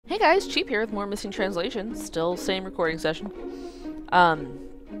Hey guys, Cheap here with more Missing Translation. Still same recording session. I'm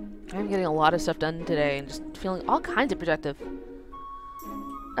getting a lot of stuff done today and just feeling all kinds of productive.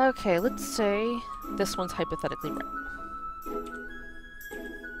 Okay, let's say this one's hypothetically right.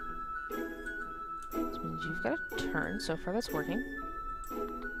 This means you've got a turn. So far that's working.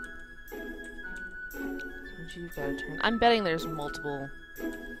 This means you've got a turn. I'm betting there's multiple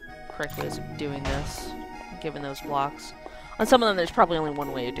correct ways of doing this, given those blocks. On some of them, there's probably only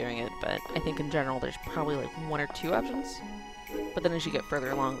one way of doing it, but I think in general there's probably like one or two options. But then as you get further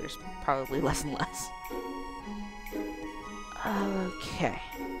along, there's probably less and less. Okay.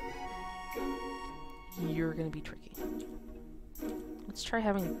 You're gonna be tricky. Let's try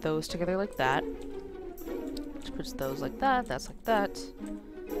having those together like that. Which puts those like that, that's like that.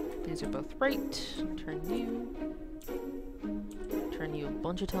 These are both right. Turn you. Turn you a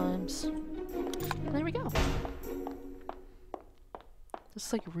bunch of times. And there we go. This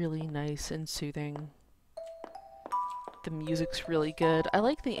is like really nice and soothing. The music's really good. I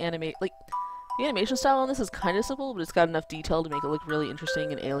like the the animation style on this is kind of simple, but it's got enough detail to make it look really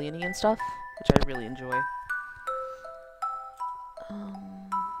interesting and alien-y and stuff, which I really enjoy.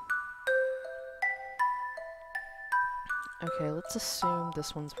 Okay, let's assume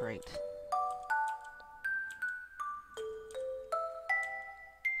this one's right.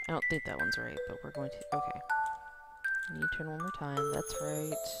 I don't think that one's right, but we're going to... Okay. You turn one more time. That's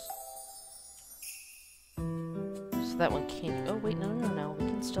right. So that one can't... Oh, wait, no. We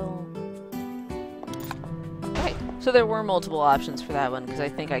can still... Okay, so there were multiple options for that one, because I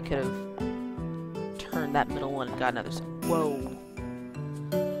think I could have turned that middle one and got another... Whoa.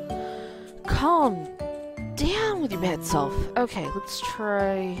 Calm down with your bad self. Okay, let's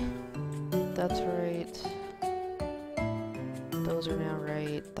try... That's right. Those are now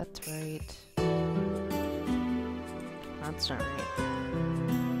right. That's right. That's not right.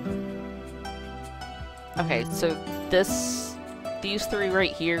 Okay, so these three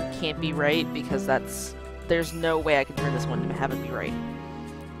right here can't be right because there's no way I can turn this one and have it be right.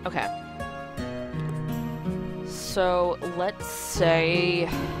 Okay. So let's say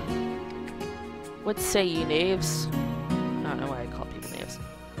you knaves. I don't know why I call people knaves.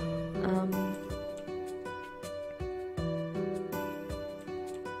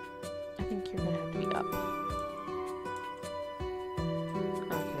 I think you're gonna have to be up.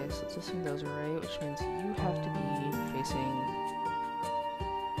 Let's assume those are right, which means you have to be facing...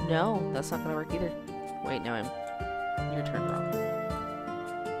 No, that's not gonna work either. Wait, no, you're turned wrong.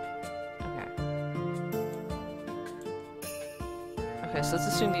 Okay, so let's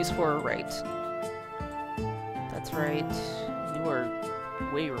assume these four are right. That's right. You are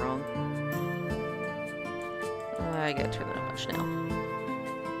way wrong. I gotta turn that a bunch now.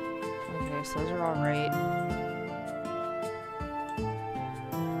 Okay, so those are all right.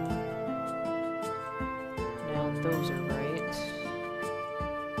 Those are right.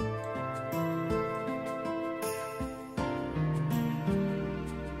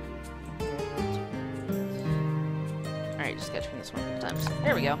 Alright, just gotta turn this one a couple times.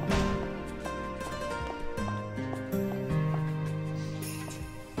 There we go.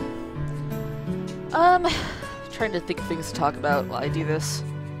 Trying to think of things to talk about while I do this.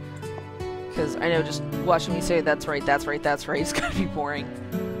 Because I know just watching me say that's right is gonna be boring.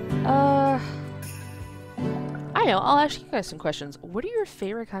 I know, I'll ask you guys some questions. What are your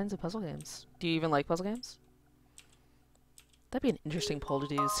favorite kinds of puzzle games? Do you even like puzzle games? That'd be an interesting poll to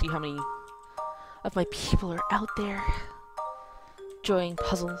do, see how many of my people are out there enjoying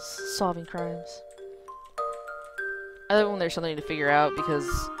puzzles, solving crimes. I love when there's something to figure out, because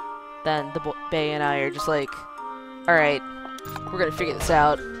then the Bae and I are just like, alright, we're gonna figure this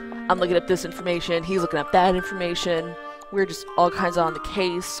out. I'm looking up this information, he's looking up that information. We're just all kinds on the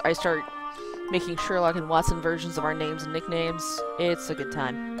case. I start making Sherlock and Watson versions of our names and nicknames. It's a good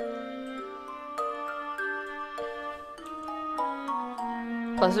time.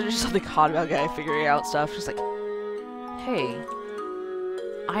 Plus, there's just something hot about a guy figuring out stuff. Just like, hey,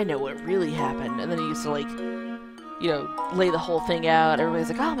 I know what really happened. And then he used to, like, you know, lay the whole thing out. Everybody's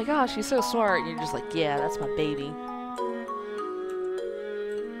like, oh my gosh, he's so smart. And you're just like, yeah, that's my baby.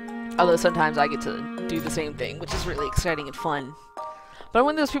 Although sometimes I get to do the same thing, which is really exciting and fun. But I'm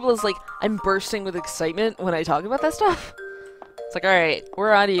one of those people that's like, I'm bursting with excitement when I talk about that stuff. It's like, alright,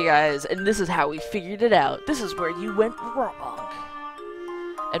 we're on to you guys, and this is how we figured it out. This is where you went wrong.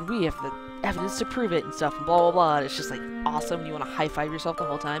 And we have the evidence to prove it and stuff, and blah blah blah. And it's just like, awesome. You want to high-five yourself the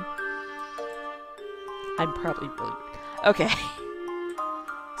whole time? I'm probably really weird. Okay.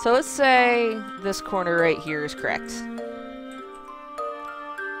 So let's say this corner right here is correct.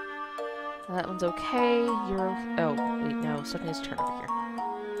 That one's okay. You're okay. Oh, wait, no. Something needs to turn over here.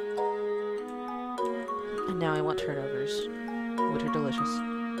 And now I want turnovers, which are delicious.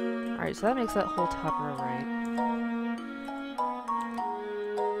 Alright, so that makes that whole top row right.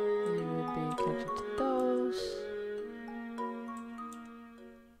 You would be connected to those.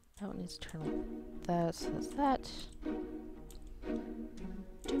 That one needs to turn like that, so that's that.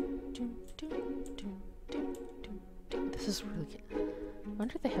 This is really good. I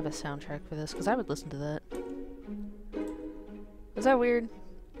wonder if they have a soundtrack for this, because I would listen to that. Is that weird?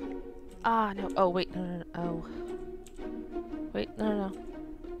 Ah, no. Oh, wait. No. Oh. Wait, no.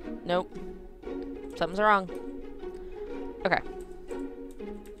 Nope. Something's wrong. Okay.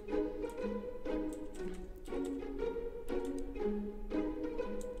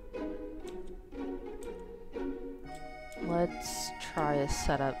 Let's try a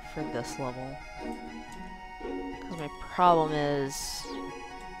setup for this level. Because my problem is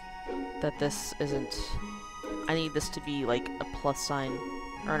that this isn't... I need this to be like a plus sign,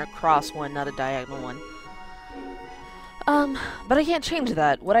 or an across one, not a diagonal one. But I can't change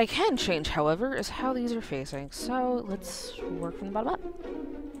that. What I can change, however, is how these are facing. So let's work from the bottom up.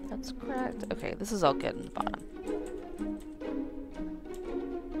 That's correct. Okay, this is all good in the bottom.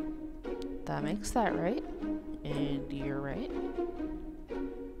 That makes that right. And you're right.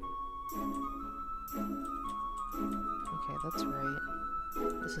 Okay, that's right.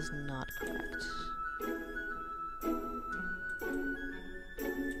 This is not correct.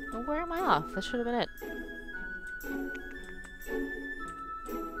 Oh, where am I off? That should have been it.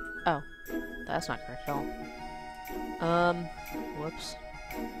 Oh, that's not correct at all. Whoops.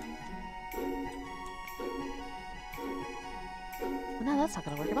 Well, no, that's not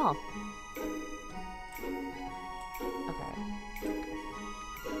gonna work at all. Okay.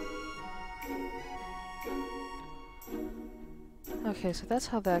 Okay, so that's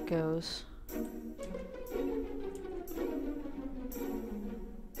how that goes.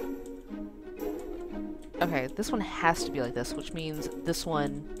 Okay, this one has to be like this, which means this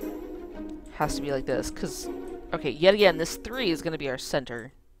one has to be like this, because, okay, yet again, this 3 is going to be our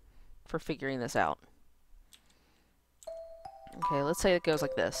center for figuring this out. Okay, let's say it goes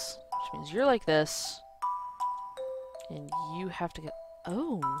like this, which means you're like this, and you have to get...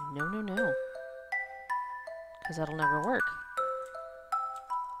 Oh, no. Because that'll never work.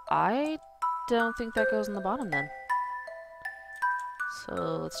 I don't think that goes in the bottom, then. So,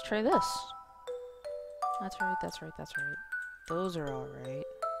 let's try this. That's right. Those are alright.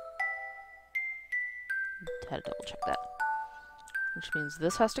 Had to double check that. Which means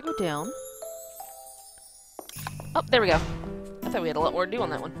this has to go down. Oh, there we go. I thought we had a lot more to do on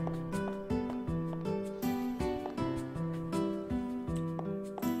that one.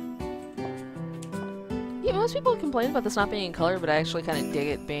 Yeah, most people complain about this not being in color, but I actually kind of dig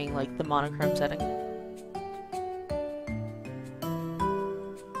it being like the monochrome setting.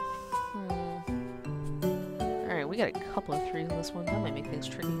 Alright, we got a couple of 3s on this one. That might make things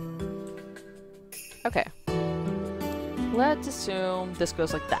tricky. Okay. Let's assume this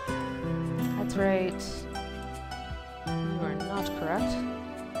goes like that. That's right. You are not correct.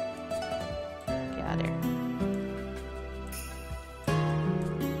 Get out of here.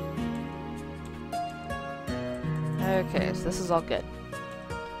 Okay, so this is all good.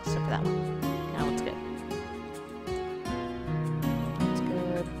 Except for that one. Now it's good. That's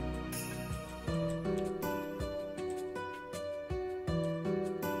good.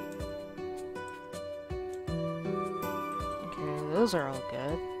 Okay, those are all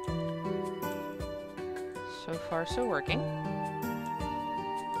good. So far, so working.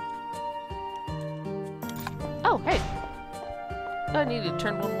 Oh, hey! I needed to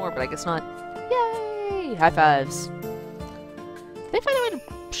turn one more, but I guess not. Yay! High fives. Did they find a way to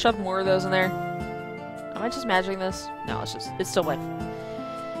shove more of those in there? Am I just imagining this? No, it's still it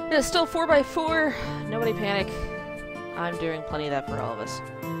is still 4x4. Nobody panic. I'm doing plenty of that for all of us.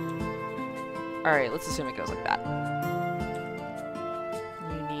 Alright, let's assume it goes like that.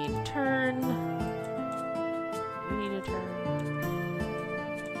 You need to turn. You need to turn.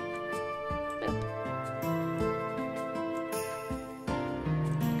 Boop.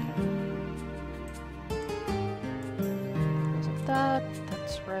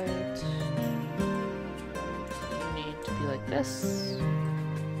 That's right. You need to be like this.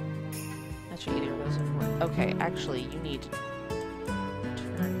 Actually, either of those would work. Okay, actually, you need to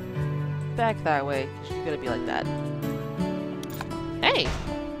turn back that way, because you're gonna be like that. Hey!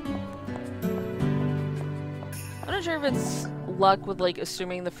 I'm not sure if it's luck with, like,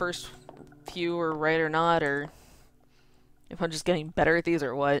 assuming the first few are right or not, or if I'm just getting better at these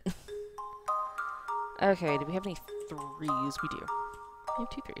or what. Okay, do we have any 3s? We do. We have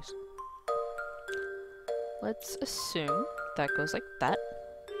 2 3s. Let's assume that goes like that.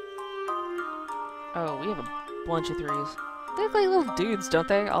 Oh, we have a bunch of 3s. They look like little dudes, don't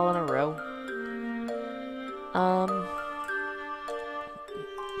they? All in a row.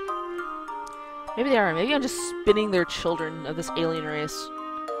 Maybe they are. Maybe I'm just spinning their children of this alien race.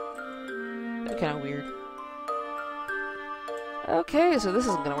 That'd be kind of weird. Okay, so this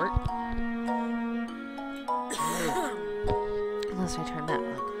isn't gonna work. Unless I turn that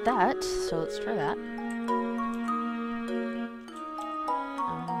like that. So let's try that.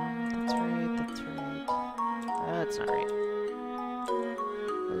 That's right, that's right. That's not right.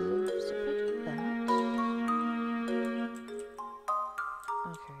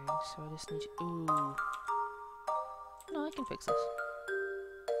 So I just need to... Ooh. No, I can fix this.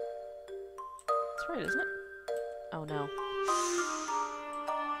 That's right, isn't it? Oh, no.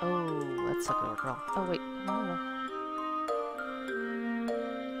 Oh, that's not gonna work at all. Oh, wait. No.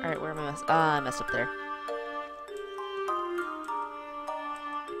 Alright, where am I I messed up there.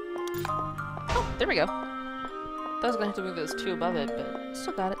 Oh, there we go. I was gonna have to move those 2 above it, but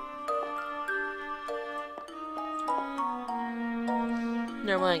still got it.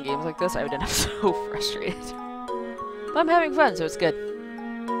 Normally in games like this, I would end up so frustrated. But I'm having fun, so it's good.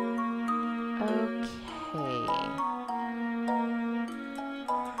 Okay.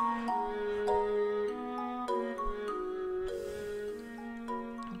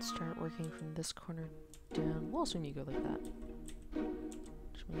 Let's start working from this corner down. We'll assume you go like that.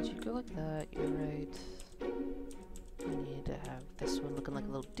 Which means you go like that, you're right. You need to have this one looking like a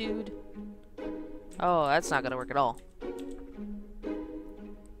little dude. Oh, that's not gonna work at all.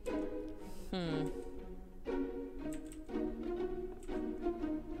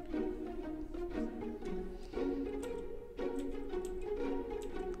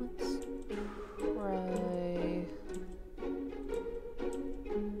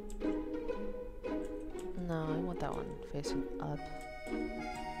 Facing up.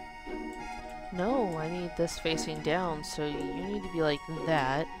 No, I need this facing down, so you need to be like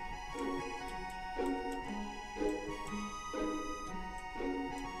that.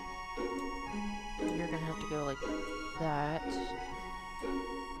 You're gonna have to go like that.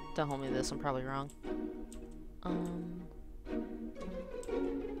 Don't hold me to this, I'm probably wrong.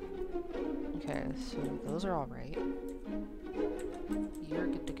 Okay, so those are all right. You're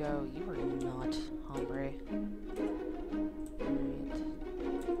good to go. You are not, hombre.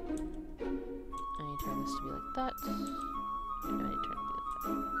 Turn this to be like that. And I turn it to be like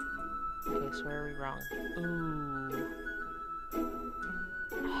that. Okay, so where are we wrong? Ooh.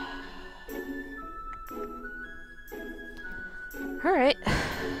 Alright.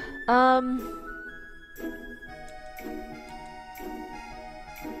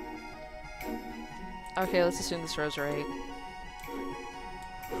 Okay, let's assume this row's right.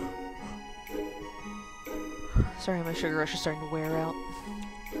 Sorry, my sugar rush is starting to wear out.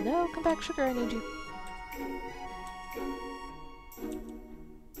 No, come back, sugar, I need you.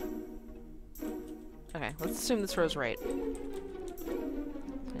 Okay, let's assume this row's right. So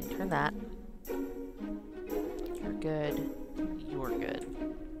you turn that. You're good. You're good.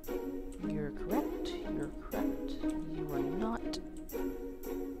 You're correct. You're correct. You are not.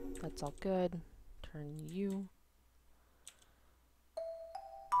 That's all good. Turn you.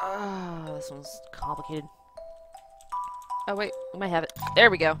 Ah, this one's complicated. Oh wait, we might have it. There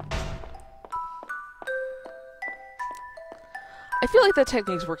we go. I feel like that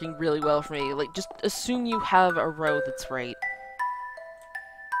technique's working really well for me. Like, just assume you have a row that's right.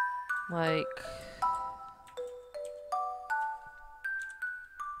 Like...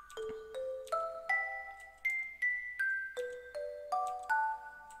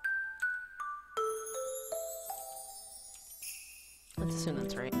 Let's assume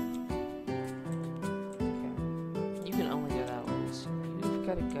that's right. Okay. You can only go that way, so you've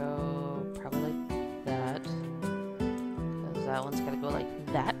got to go probably like that. Because that one's got to go like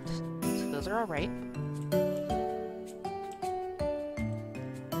that. So those are all right.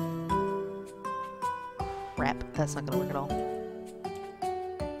 Crap, that's not going to work at all.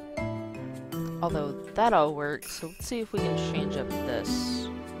 Although that all works, so let's see if we can change up this.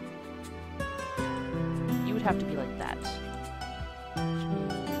 You would have to be like that. Which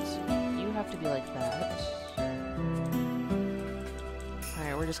means you have to be like that.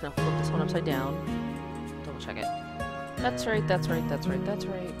 Alright, we're just gonna flip this one upside down. Double check it. That's right, that's right, that's right, that's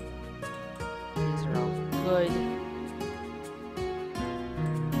right. These are all good.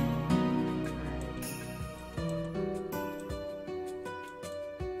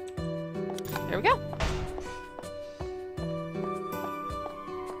 There we go.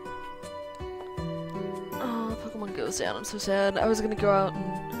 Oh, Pokemon goes down. I'm so sad. I was gonna go out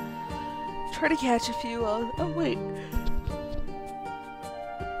and try to catch a few. Oh, wait.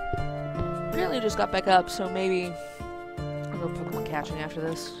 I apparently just got back up, so maybe I'll go Pokemon catching after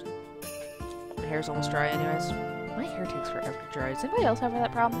this. My hair's almost dry anyways. My hair takes forever to dry. Does anybody else have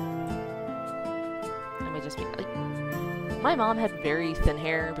that problem? It may just be, like... My mom had very thin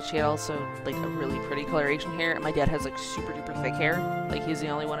hair, but she had also, like, a really pretty coloration hair, and my dad has, like, super duper thick hair. Like, he's the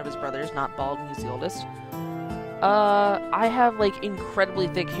only one of his brothers not bald, and he's the oldest. I have, like, incredibly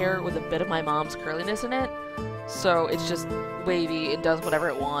thick hair with a bit of my mom's curliness in it, so it's just wavy, it does whatever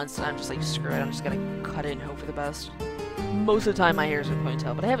it wants, and I'm just like, screw it, I'm just gonna cut it and hope for the best. Most of the time my hair's in a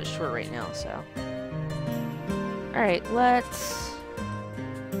ponytail, but I have it short right now, so... Alright, let's...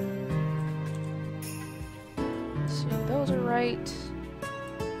 see if those are right.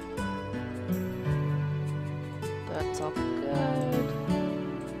 That's all good.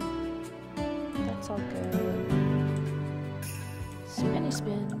 That's all good. Spinny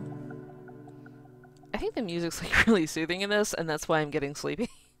spin. I think the music's like really soothing in this, and that's why I'm getting sleepy.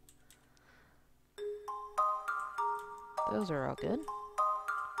 Those are all good.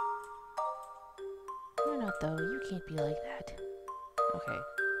 You're not though, you can't be like that. Okay.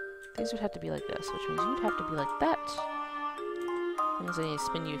 These would have to be like this, which means you'd have to be like that. Which means I need to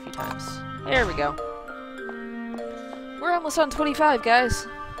spin you a few times. There we go. We're almost on 25, guys.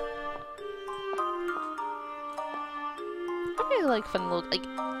 I really like fun little, like,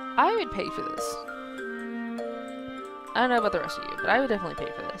 I would pay for this. I don't know about the rest of you, but I would definitely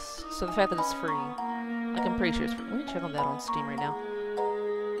pay for this. So the fact that it's free, like, I'm pretty sure it's free. Let me check on that on Steam right now.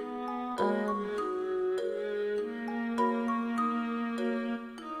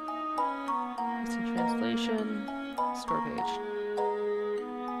 It's in translation, store page.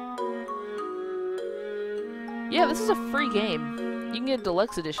 Yeah, this is a free game. You can get a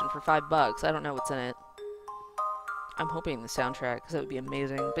deluxe edition for $5. I don't know what's in it. I'm hoping the soundtrack, because that would be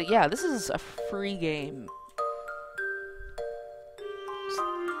amazing. But yeah, this is a free game. Just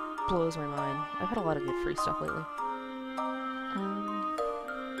blows my mind. I've had a lot of good free stuff lately.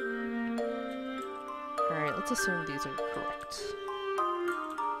 Alright, let's assume these are correct.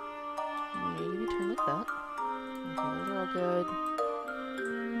 Maybe turn like that. Okay, those are all good.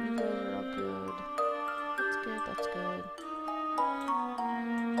 You guys are all good. That's good, that's good.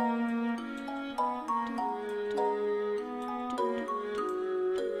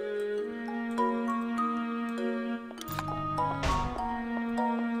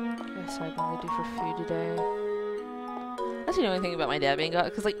 I'm gonna do for food today. That's the only thing about my dad being gone,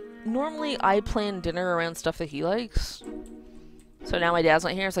 because like normally I plan dinner around stuff that he likes. So now my dad's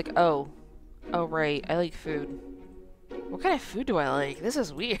not here. It's like, oh right, I like food. What kind of food do I like? This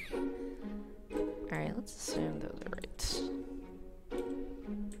is weird. All right, let's assume those are right.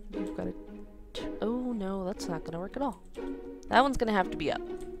 You've got to. Oh no, that's not gonna work at all. That one's gonna have to be up.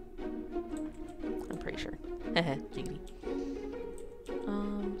 I'm pretty sure. Heh giggity.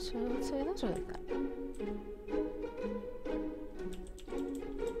 So let's say those are like that.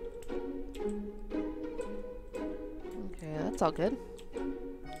 Okay, that's all good.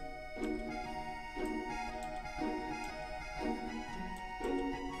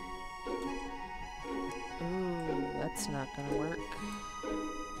 Ooh, that's not gonna work.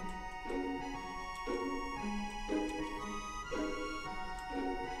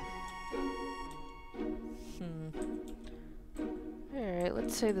 Alright,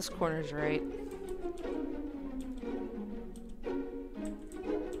 let's say this corner's right.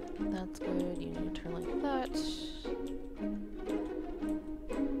 That's good. You need to turn like that.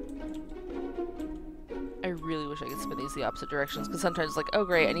 I really wish I could spin these the opposite directions, because sometimes it's like, oh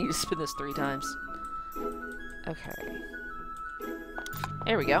great, I need to spin this 3 times. Okay.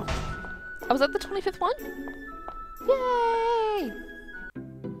 There we go. Oh, was that the 25th one? Yay!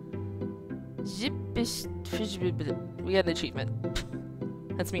 We got an achievement.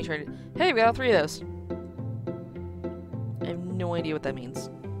 That's me trying to... Hey, we got all 3 of those. I have no idea what that means.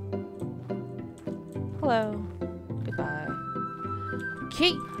 Hello. Goodbye.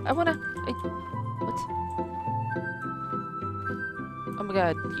 Kate! I wanna... what? Oh my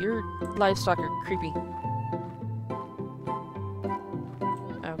god, your livestock are creepy.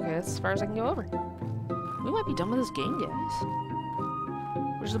 Okay, that's as far as I can go over. We might be done with this game, guys.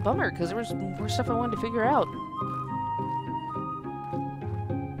 Which is a bummer, because there was more stuff I wanted to figure out.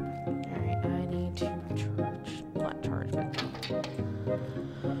 Alright, I need to charge. Not charge, but...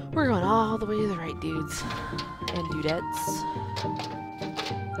 We're going all the way to the right, dudes. And dudettes.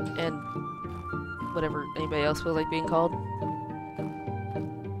 And... whatever anybody else feels like being called.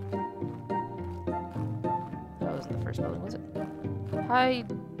 That wasn't the first building, was it? Hi,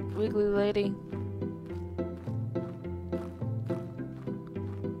 wiggly lady.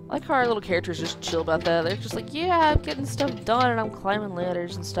 I like how our little characters just chill about that. They're just like, yeah, I'm getting stuff done and I'm climbing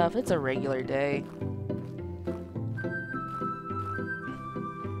ladders and stuff. It's a regular day.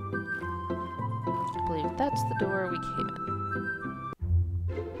 I believe that's the door we came in.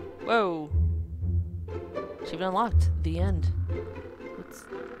 Whoa. Achievement unlocked. The end.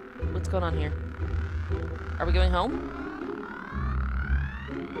 What's going on here? Are we going home?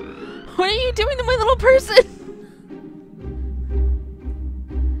 What are you doing to my little person?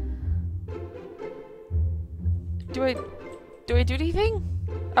 Do I do anything?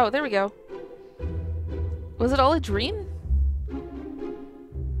 Oh, there we go. Was it all a dream?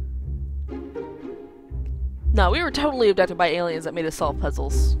 No, we were totally abducted by aliens that made us solve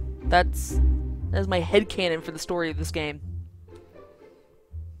puzzles. That is my headcanon for the story of this game.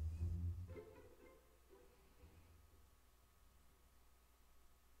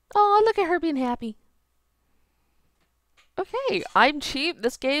 Oh, look at her being happy. Okay, I'm cheap.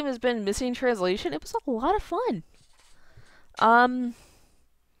 This game has been missing translation. It was a lot of fun. I'm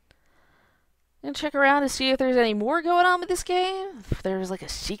gonna check around to see if there's any more going on with this game. If there's like a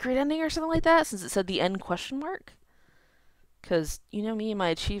secret ending or something like that, since it said the end question mark. Because, you know me and my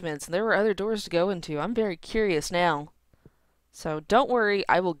achievements, and there were other doors to go into. I'm very curious now. So don't worry,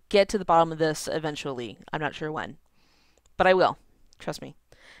 I will get to the bottom of this eventually. I'm not sure when. But I will. Trust me.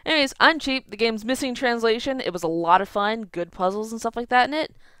 Anyways, I'm cheap. The game's missing translation. It was a lot of fun. Good puzzles and stuff like that in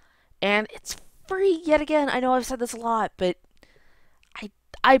it. And it's free yet again. I know I've said this a lot, but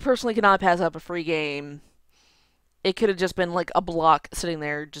I personally cannot pass up a free game. It could have just been like a block sitting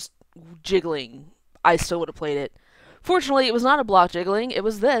there just jiggling. I still would have played it. Fortunately, it was not a block jiggling. It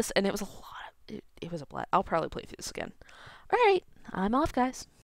was this, and it was a lot. It was a blast. I'll probably play through this again. Alright, I'm off, guys.